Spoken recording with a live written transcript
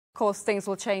course, things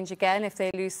will change again if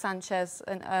they lose Sanchez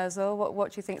and Ozil.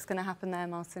 What do you think is going to happen there,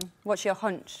 Martin? What's your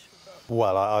hunch?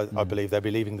 Well, I believe they'll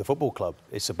be leaving the football club.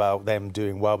 It's about them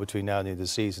doing well between now and the end of the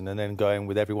season and then going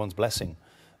with everyone's blessing.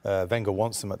 Wenger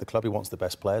wants them at the club. He wants the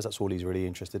best players. That's all he's really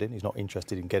interested in. He's not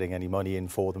interested in getting any money in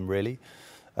for them, really.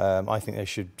 I think they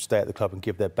should stay at the club and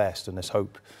give their best, and let's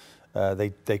hope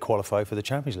they qualify for the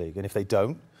Champions League. And if they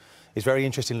don't, it's very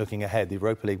interesting looking ahead. The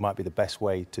Europa League might be the best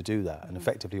way to do that. And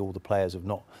effectively, all the players have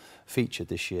not featured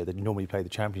this year. They normally play the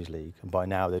Champions League, and by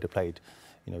now they'd have played,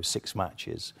 6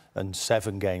 matches and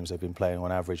 7 games they've been playing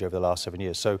on average over the last 7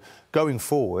 years. So going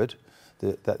forward,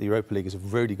 the Europa League is a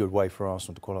really good way for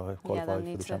Arsenal to qualify for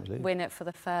the Champions League. Win it for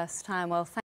the first time. Well,